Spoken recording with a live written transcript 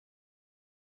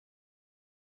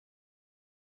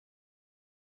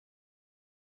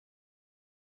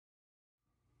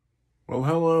Well,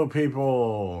 hello,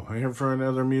 people. I'm here for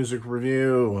another music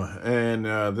review. And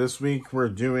this week we're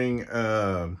doing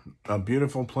A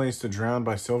Beautiful Place to Drown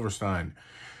by Silverstein.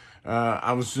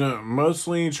 I was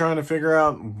mostly trying to figure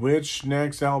out which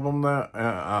next album that...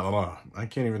 I don't know. I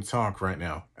can't even talk right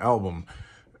now. Album.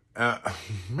 Uh,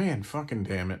 Man, fucking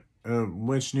damn it.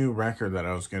 Which new record that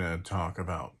I was going to talk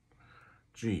about.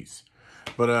 Jeez.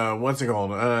 But what's it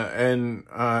called?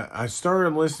 I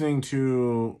started listening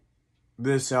to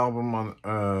this album on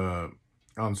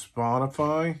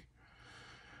Spotify.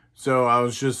 So I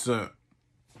was just I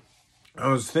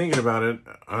was thinking about it,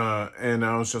 and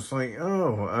I was just like,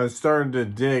 oh, I started to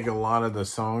dig a lot of the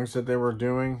songs that they were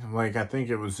doing. Like, I think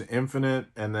it was Infinite,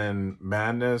 and then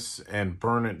Madness, and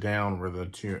Burn It Down were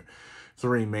the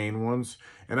three main ones.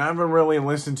 And I haven't really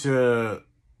listened to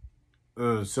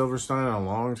Silverstein in a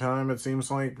long time, it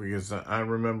seems like, because I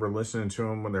remember listening to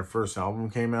them when their first album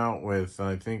came out with,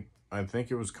 I think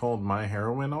it was called My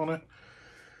Heroine on it.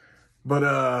 But,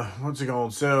 what's it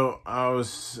called? So, I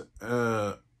was,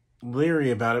 leery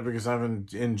about it because I've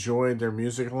enjoyed their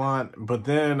music a lot. But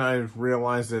then I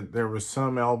realized that there was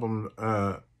some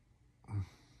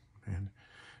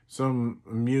some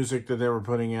music that they were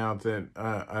putting out that,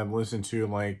 I'd listen to,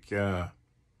 like,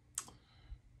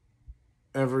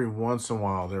 every once in a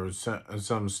while. There was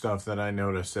some stuff that I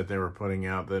noticed that they were putting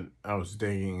out that I was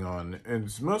digging on. And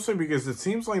it's mostly because it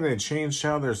seems like they changed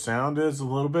how their sound is a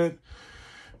little bit.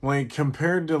 Like,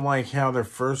 compared to, like, how their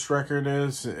first record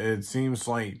is, it seems,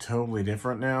 like, totally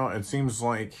different now. It seems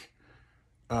like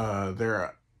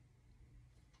their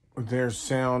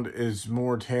sound is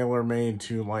more tailor-made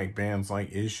to, like, bands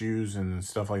like Issues and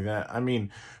stuff like that. I mean,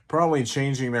 probably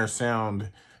changing their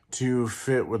sound to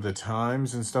fit with the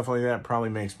times and stuff like that probably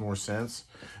makes more sense.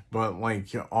 But, like,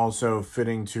 also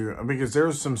fitting to... Because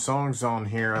there's some songs on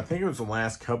here. I think it was the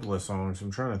last couple of songs.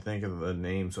 I'm trying to think of the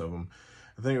names of them.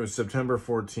 I think it was September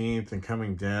 14th and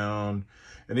Coming Down.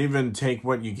 And even Take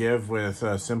What You Give with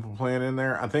Simple Plan in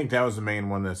there. I think that was the main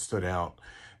one that stood out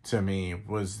to me.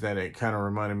 Was that it kind of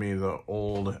reminded me of the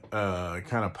old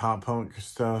kind of pop punk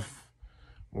stuff.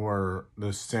 Or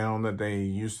the sound that they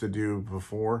used to do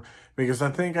before. Because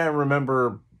I think I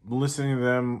remember listening to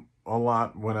them a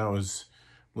lot when I was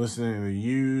listening to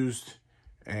Used.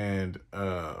 And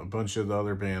a bunch of the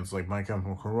other bands like My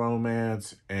Chemical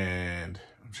Romance. And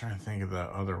I'm trying to think of the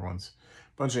other ones.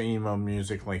 A bunch of emo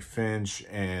music like Finch.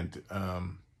 And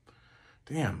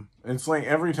damn. It's like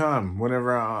every time.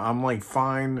 Whenever I'm like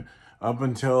fine up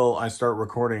until I start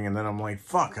recording. And then I'm like,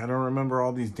 fuck, I don't remember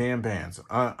all these damn bands.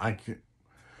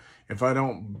 If I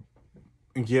don't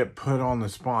get put on the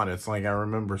spot, it's like I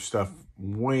remember stuff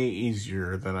way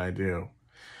easier than I do.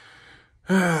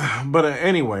 But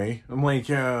anyway, I'm like,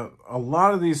 a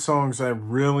lot of these songs I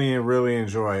really, really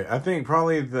enjoy. I think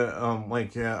probably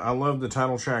I love the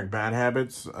title track, Bad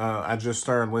Habits. I just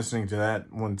started listening to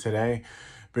that one today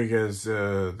because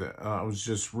I was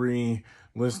just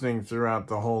listening throughout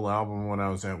the whole album when I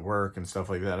was at work and stuff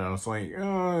like that. And I was like,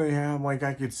 oh yeah, like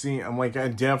I could see, I'm like, I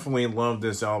definitely love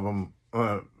this album.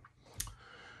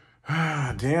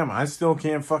 Damn, I still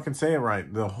can't fucking say it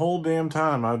right. The whole damn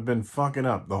time I've been fucking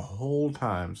up the whole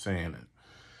time saying it.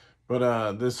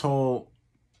 But this whole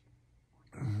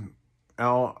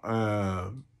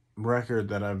record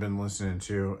that I've been listening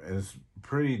to is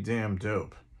pretty damn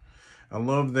dope. I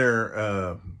love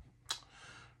their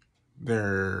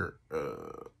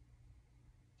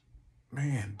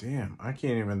man, damn, I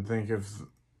can't even think of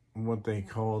what they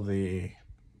call the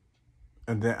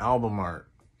album art.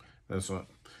 That's what,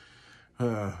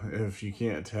 if you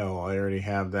can't tell, I already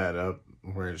have that up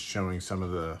where it's showing some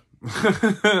of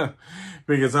the,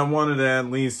 because I wanted to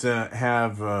at least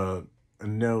have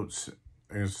notes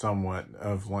somewhat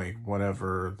of like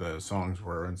whatever the songs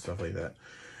were and stuff like that.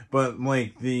 But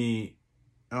like the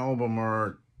album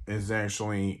art is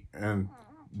actually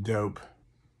dope.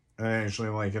 I actually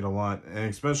like it a lot, and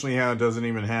especially how it doesn't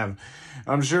even have...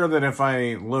 I'm sure that if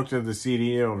I looked at the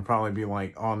CD, it would probably be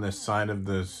like on the side of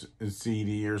the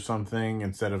CD or something,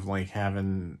 instead of like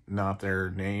having not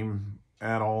their name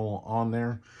at all on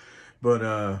there.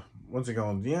 But what's it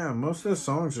called? Yeah, most of the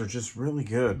songs are just really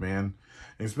good, man.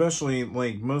 Especially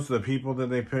like most of the people that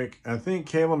they pick. I think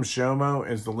Caleb Shomo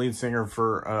is the lead singer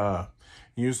for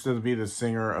used to be the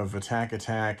singer of Attack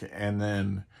Attack, and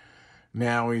then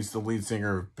now he's the lead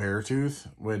singer of Beartooth,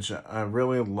 which I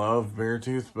really love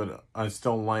Beartooth, but I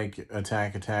still like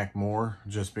Attack Attack more,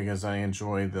 just because I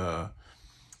enjoy the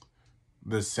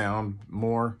sound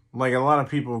more. Like, a lot of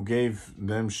people gave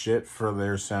them shit for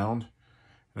their sound,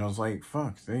 and I was like,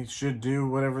 fuck, they should do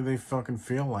whatever they fucking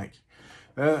feel like.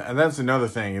 And that's another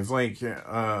thing. It's like,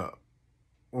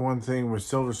 one thing with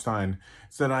Silverstein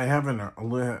is that I haven't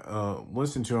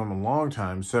listened to him a long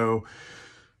time. So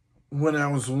when I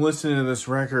was listening to this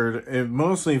record, it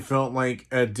mostly felt like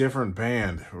a different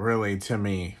band, really, to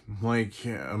me. Like,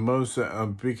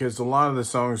 because a lot of the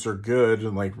songs are good,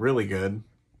 like really good,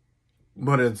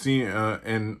 but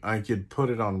and I could put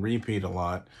it on repeat a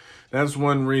lot. That's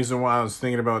one reason why I was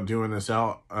thinking about doing this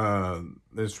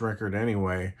record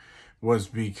anyway, was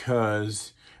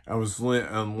because I was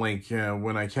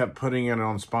when I kept putting it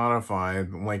on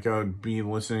Spotify, like I would be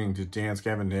listening to Dance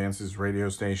Gavin Dance's radio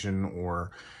station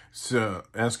or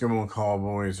Eskimo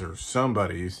Callboys or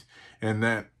somebody's,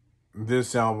 and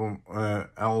this album,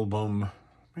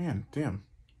 man, damn.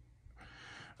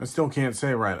 I still can't say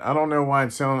it right. I don't know why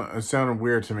it sounded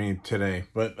weird to me today,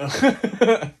 but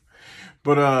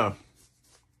but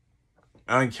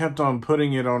I kept on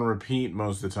putting it on repeat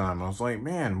most of the time. I was like,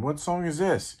 man, what song is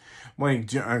this?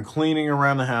 Like, I'm cleaning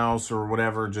around the house or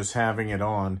whatever, just having it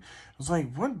on. I was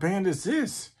like, what band is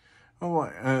this? Oh,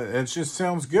 it just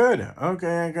sounds good.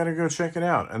 Okay, I gotta go check it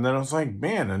out. And then I was like,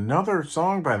 man, another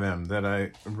song by them that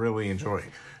I really enjoy.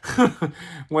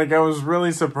 Like, I was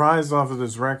really surprised off of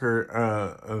this record,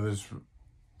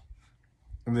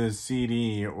 this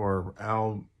CD or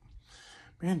album.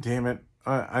 Man, damn it.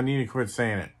 I need to quit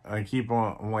saying it. I keep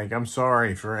on, like, I'm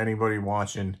sorry for anybody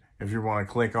watching if you want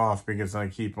to click off because I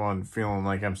keep on feeling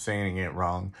like I'm saying it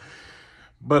wrong.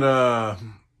 But,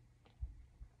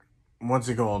 what's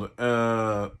it called?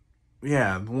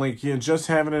 Yeah, like, just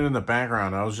having it in the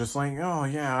background, I was just like, oh,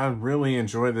 yeah, I really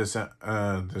enjoy this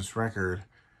record.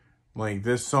 Like,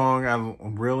 this song, I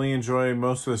really enjoy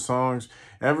most of the songs.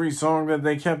 Every song that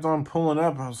they kept on pulling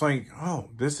up, I was like, oh,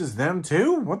 this is them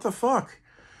too? What the fuck?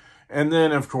 And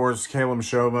then, of course, Caleb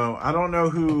Shobo. I don't know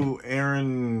who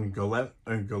Aaron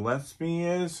Gillespie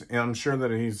is. And I'm sure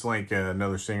that he's like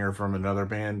another singer from another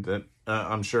band that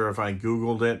I'm sure if I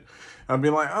Googled it, I'd be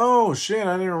like, oh, shit,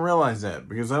 I didn't realize that.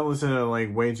 Because I listen to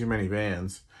like way too many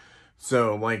bands.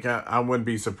 So, like, I wouldn't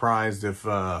be surprised if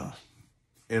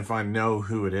I know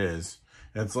who it is.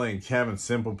 It's like having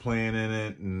Simple Plan in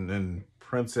it and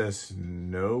Princess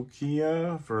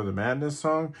Nokia for the Madness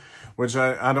song, which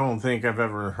I don't think I've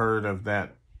ever heard of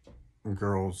that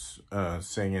girl's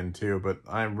singing too, but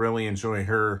I really enjoy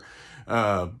her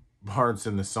parts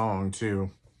in the song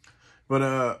too.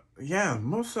 But yeah,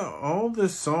 most of all the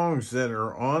songs that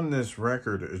are on this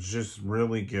record is just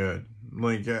really good.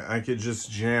 Like, I could just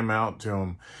jam out to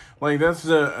them. Like, that's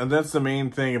the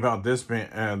main thing about this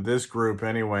band, this group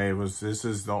anyway, was this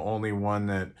is the only one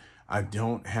that I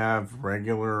don't have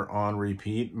regular on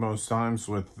repeat most times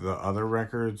with the other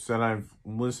records that I've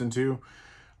listened to.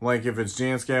 Like, if it's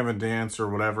Dance Gavin Dance or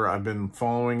whatever, I've been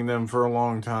following them for a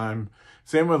long time.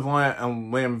 Same with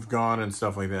Lamb of God and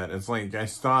stuff like that. It's like I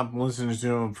stopped listening to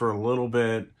them for a little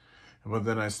bit, but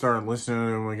then I started listening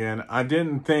to them again. I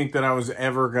didn't think that I was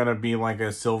ever going to be like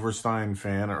a Silverstein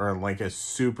fan or like a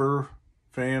super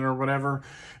fan or whatever.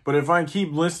 But if I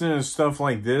keep listening to stuff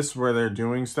like this where they're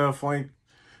doing stuff like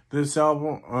this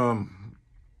album,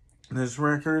 this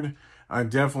record, I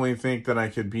definitely think that I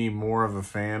could be more of a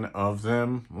fan of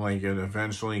them, like, and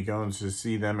eventually going to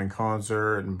see them in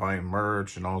concert and buying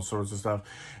merch and all sorts of stuff.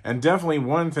 And definitely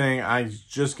one thing I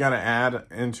just got to add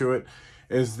into it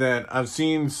is that I've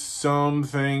seen some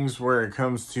things where it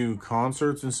comes to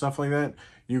concerts and stuff like that.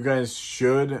 You guys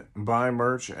should buy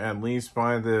merch, at least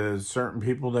by the certain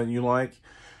people that you like,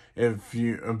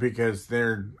 because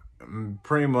they're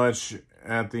pretty much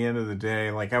at the end of the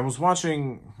day, like I was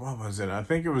watching, what was it? I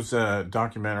think it was a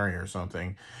documentary or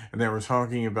something, and they were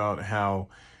talking about how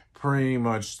pretty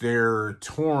much their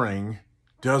touring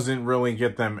doesn't really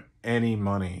get them any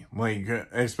money. Like,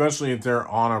 especially if they're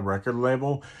on a record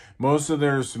label, most of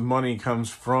their money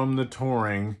comes from the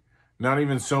touring, not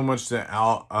even so much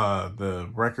the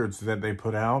records that they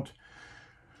put out.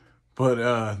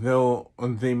 But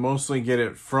they mostly get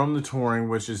it from the touring,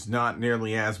 which is not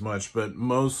nearly as much, but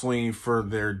mostly for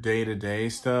their day-to-day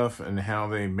stuff and how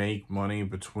they make money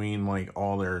between like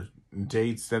all their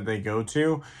dates that they go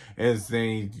to, as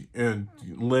they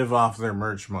live off their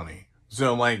merch money.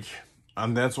 So like,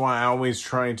 that's why I always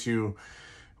try to,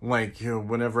 like,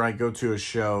 whenever I go to a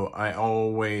show, I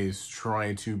always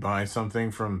try to buy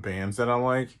something from bands that I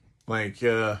like. Like,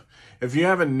 if you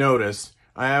haven't noticed,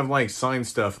 I have like signed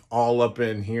stuff all up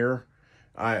in here.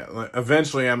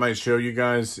 Eventually I might show you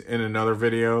guys in another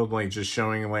video, like just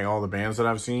showing like all the bands that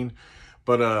I've seen.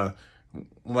 But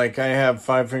like I have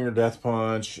Five Finger Death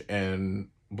Punch and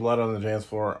Blood on the Dance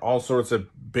Floor, all sorts of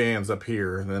bands up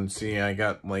here. And then see, I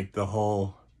got like the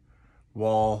whole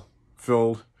wall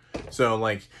filled So,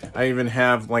 like, I even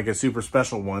have, like, a super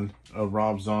special one, a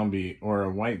Rob Zombie or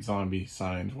a White Zombie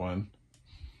signed one.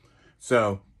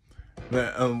 So,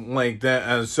 like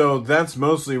that. So that's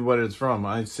mostly what it's from.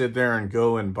 I sit there and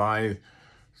go and buy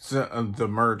the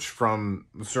merch from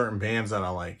certain bands that I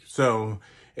like. So,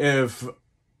 if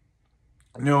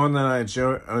knowing that I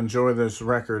enjoy this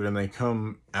record and they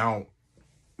come out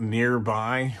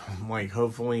nearby, like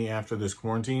hopefully after this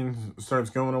quarantine starts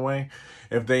going away,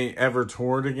 if they ever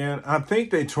toured again, I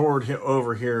think they toured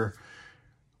over here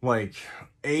like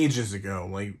ages ago,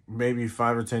 like maybe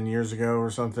 5 or 10 years ago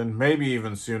or something, maybe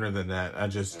even sooner than that. I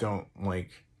just don't like,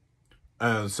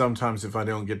 sometimes if I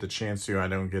don't get the chance to, I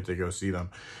don't get to go see them,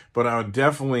 but I would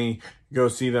definitely go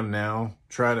see them now.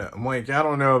 Try to, like, I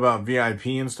don't know about VIP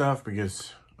and stuff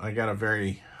because I got a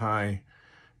very high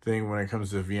thing when it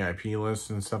comes to VIP lists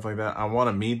and stuff like that. I want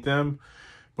to meet them,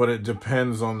 but it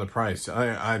depends on the price.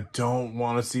 I don't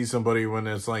want to see somebody when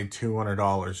it's like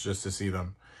 $200 just to see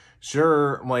them.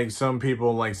 Sure, like some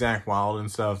people like Zakk Wylde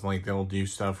and stuff, like they'll do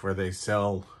stuff where they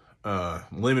sell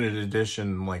limited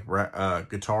edition like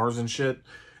guitars and shit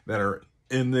that are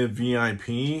in the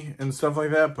VIP and stuff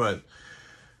like that, but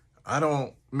I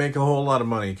don't make a whole lot of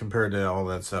money compared to all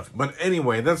that stuff. But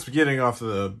anyway, that's getting off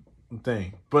the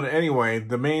thing. But anyway,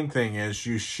 the main thing is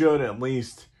you should at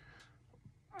least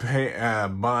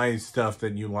buy stuff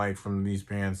that you like from these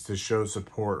bands to show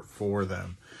support for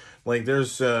them. Like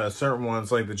there's certain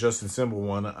ones, like the Justin Simble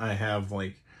one, I have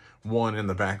like one in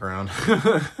the background.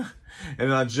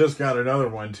 And I just got another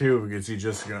one too because he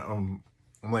just got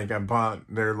like I bought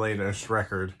their latest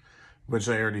record, which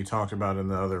I already talked about in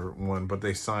the other one, but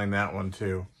they signed that one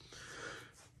too.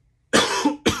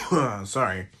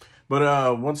 Sorry.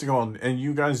 But what's it called? And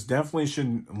you guys definitely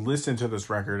should listen to this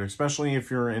record, especially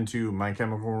if you're into My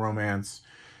Chemical Romance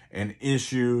and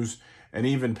Issues and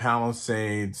even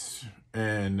Palisades.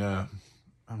 And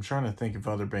I'm trying to think of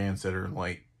other bands that are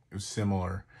like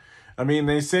similar. I mean,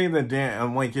 they say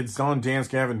that like it's on Dance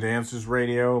Gavin Dance's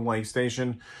radio like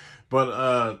station. But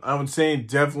I would say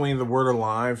definitely The Word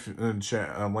Alive,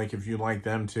 like if you like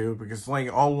them too, because like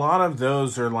a lot of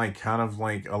those are like kind of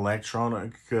like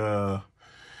electronic.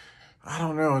 I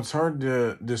don't know. It's hard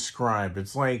to describe.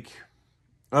 It's like,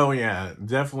 oh yeah,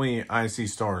 definitely I See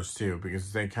Stars too,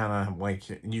 because they kind of like,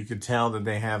 you could tell that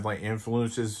they have like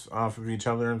influences off of each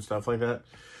other and stuff like that.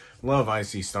 Love I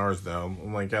See Stars though.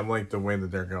 Like I like the way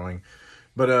that they're going.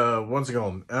 But what's it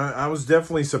called? I was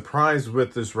definitely surprised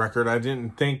with this record. I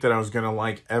didn't think that I was gonna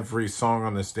like every song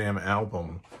on this damn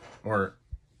album. Or,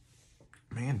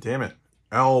 man, damn it,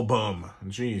 album.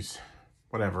 Jeez,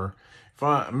 whatever.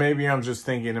 Maybe I'm just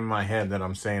thinking in my head that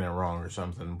I'm saying it wrong or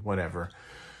something. Whatever.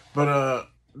 But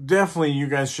definitely you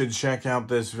guys should check out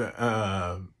this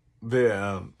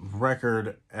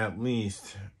record at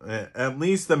least. At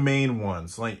least the main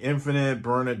ones like Infinite,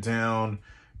 Burn It Down,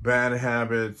 Bad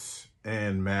Habits,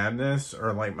 and Madness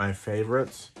are like my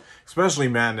favorites. Especially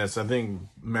Madness. I think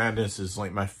Madness is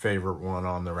like my favorite one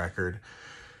on the record.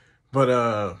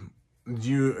 But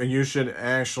you should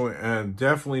actually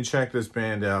definitely check this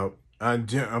band out.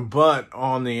 But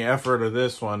on the effort of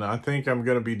this one, I think I'm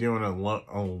going to be doing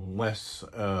a less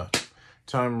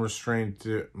time restraint,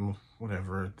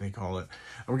 whatever they call it.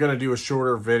 I'm going to do a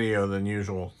shorter video than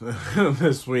usual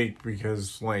this week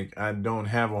because like I don't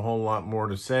have a whole lot more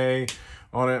to say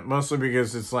on it. Mostly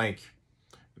because it's like,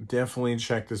 definitely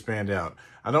check this band out.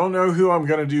 I don't know who I'm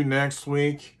going to do next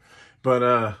week.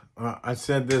 But I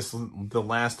said this the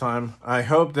last time. I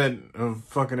hope that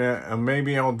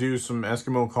maybe I'll do some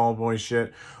Eskimo Callboy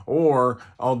shit, or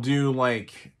I'll do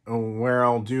like where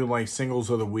I'll do like singles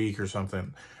of the week or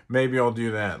something. Maybe I'll do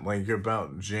that, like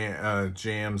about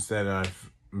jams that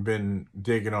I've been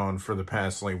digging on for the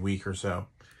past like week or so.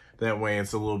 That way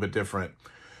it's a little bit different.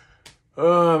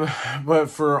 But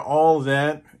for all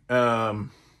that,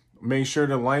 make sure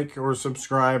to like or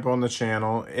subscribe on the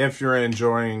channel if you're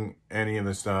enjoying any of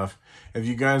the stuff. If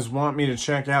you guys want me to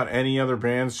check out any other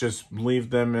bands, just leave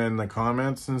them in the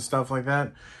comments and stuff like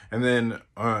that. And then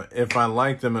if I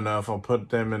like them enough, I'll put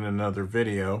them in another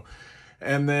video.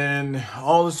 And then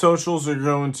all the socials are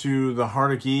going to the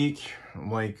Heart of Geek,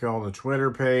 like all the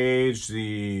Twitter page,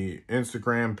 the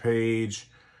Instagram page.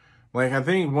 Like, I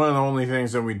think one of the only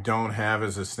things that we don't have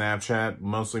is a Snapchat,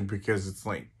 mostly because it's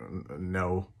like,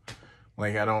 no.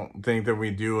 Like, I don't think that we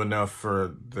do enough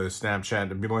for the Snapchat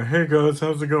to be like, hey guys,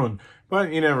 how's it going?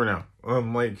 But you never know.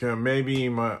 Maybe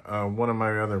one of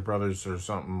my other brothers or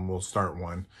something will start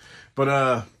one.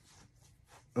 But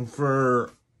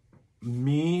for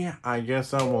me, I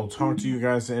guess I will talk to you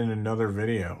guys in another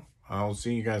video. I'll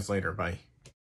see you guys later. Bye.